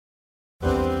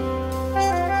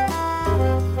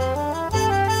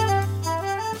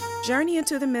Journey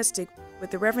into the Mystic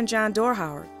with the Reverend John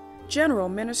Dorhauer, General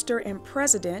Minister and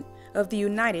President of the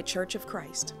United Church of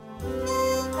Christ.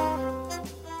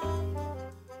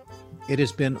 It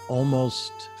has been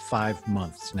almost 5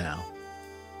 months now.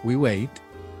 We wait,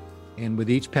 and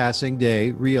with each passing day,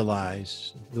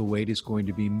 realize the wait is going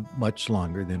to be much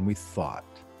longer than we thought.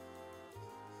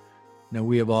 Now,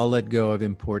 we have all let go of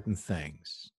important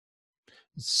things.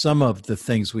 Some of the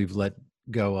things we've let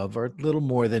go of are little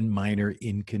more than minor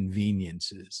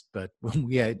inconveniences, but when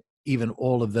we add even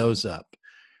all of those up,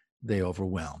 they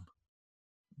overwhelm.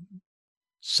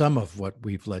 Some of what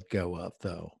we've let go of,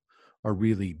 though, are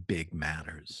really big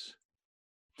matters.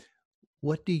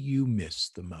 What do you miss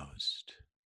the most?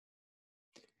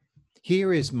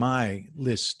 Here is my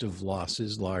list of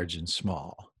losses, large and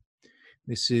small.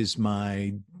 This is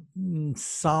my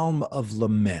psalm of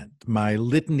lament, my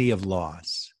litany of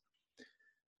loss.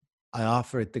 I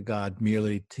offer it to God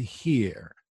merely to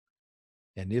hear,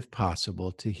 and if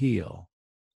possible, to heal.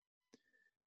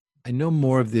 I know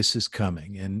more of this is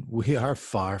coming, and we are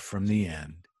far from the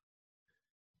end.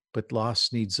 But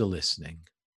loss needs a listening.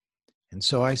 And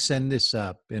so I send this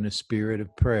up in a spirit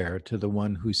of prayer to the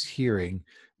one whose hearing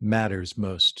matters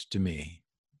most to me.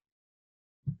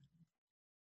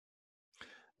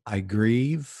 I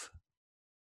grieve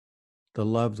the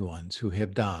loved ones who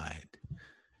have died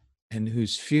and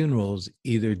whose funerals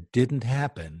either didn't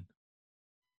happen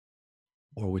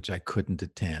or which I couldn't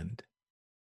attend.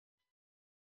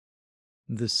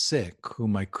 The sick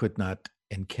whom I could not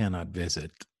and cannot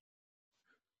visit.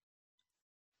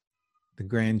 The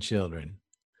grandchildren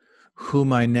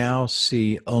whom I now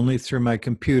see only through my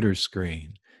computer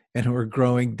screen and who are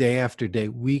growing day after day,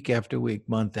 week after week,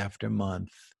 month after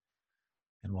month.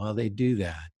 And while they do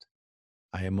that,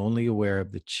 I am only aware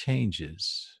of the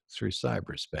changes through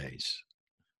cyberspace.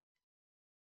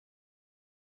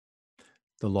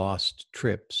 The lost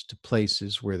trips to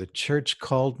places where the church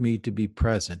called me to be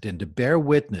present and to bear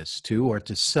witness to or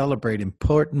to celebrate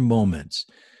important moments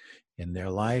in their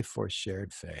life or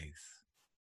shared faith.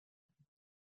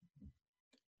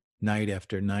 Night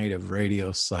after night of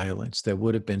radio silence that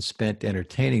would have been spent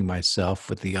entertaining myself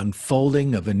with the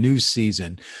unfolding of a new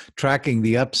season, tracking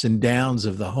the ups and downs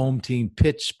of the home team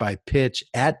pitch by pitch,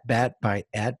 at bat by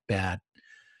at bat,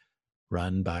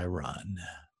 run by run.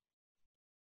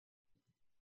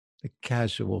 The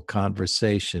casual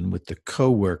conversation with the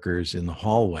coworkers in the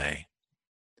hallway,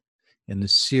 and the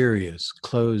serious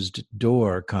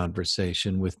closed-door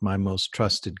conversation with my most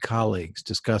trusted colleagues,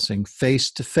 discussing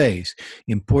face-to-face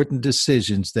important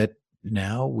decisions that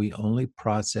now we only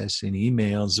process in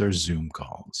emails or Zoom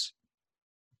calls.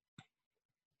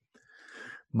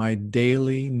 My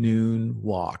daily noon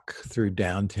walk through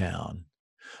downtown,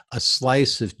 a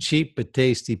slice of cheap but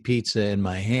tasty pizza in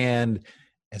my hand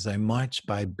as I march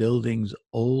by buildings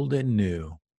old and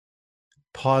new,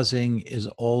 pausing as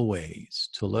always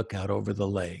to look out over the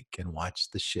lake and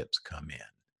watch the ships come in.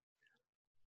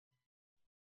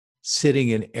 Sitting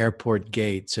in airport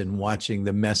gates and watching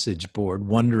the message board,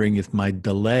 wondering if my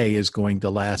delay is going to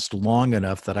last long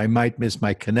enough that I might miss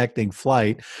my connecting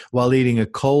flight while eating a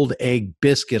cold egg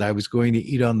biscuit I was going to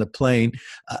eat on the plane.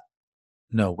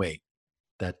 No, wait,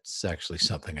 that's actually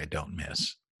something I don't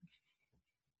miss.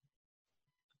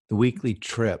 The weekly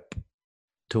trip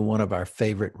to one of our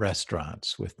favorite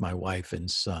restaurants with my wife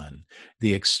and son,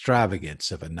 the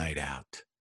extravagance of a night out,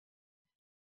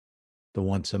 the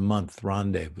once-a-month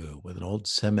rendezvous with an old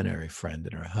seminary friend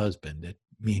and her husband that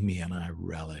Mimi and I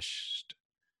relished.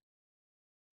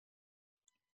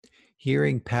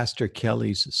 Hearing Pastor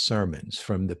Kelly's sermons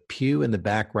from the pew in the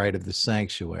back right of the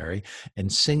sanctuary and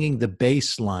singing the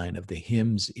bass line of the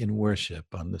hymns in worship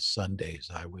on the Sundays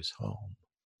I was home.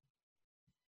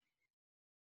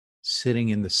 Sitting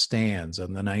in the stands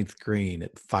on the ninth green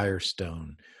at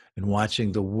Firestone and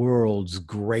watching the world's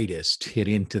greatest hit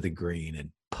into the green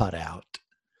and putt out.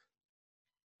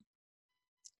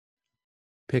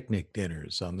 Picnic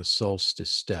dinners on the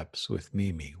Solstice steps with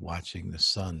Mimi watching the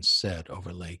sun set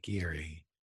over Lake Erie.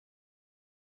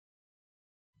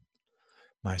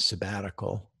 My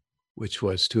sabbatical, which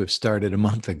was to have started a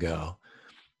month ago,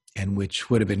 and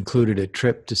which would have included a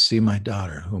trip to see my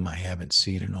daughter, whom I haven't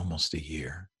seen in almost a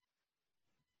year.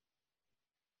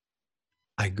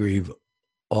 I grieve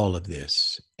all of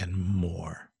this and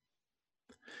more.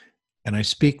 And I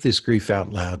speak this grief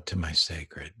out loud to my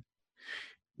sacred,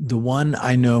 the one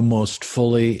I know most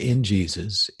fully in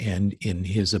Jesus and in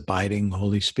his abiding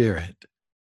Holy Spirit.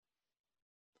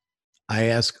 I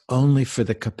ask only for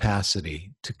the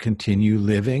capacity to continue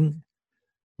living,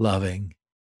 loving,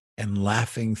 and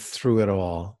laughing through it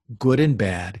all, good and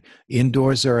bad,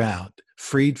 indoors or out,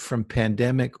 freed from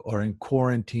pandemic or in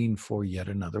quarantine for yet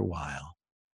another while.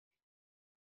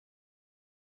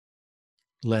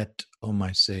 Let, O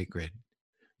my sacred,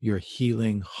 your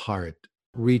healing heart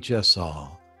reach us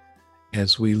all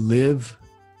as we live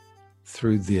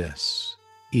through this,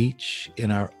 each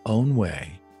in our own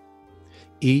way,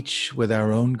 each with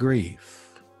our own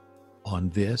grief, on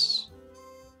this,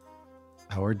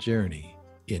 our journey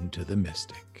into the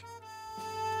mystic.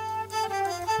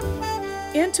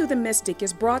 Into the Mystic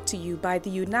is brought to you by the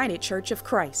United Church of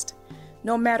Christ.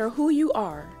 No matter who you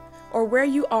are or where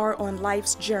you are on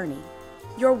life's journey,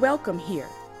 you're welcome here.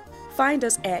 Find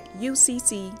us at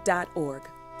ucc.org.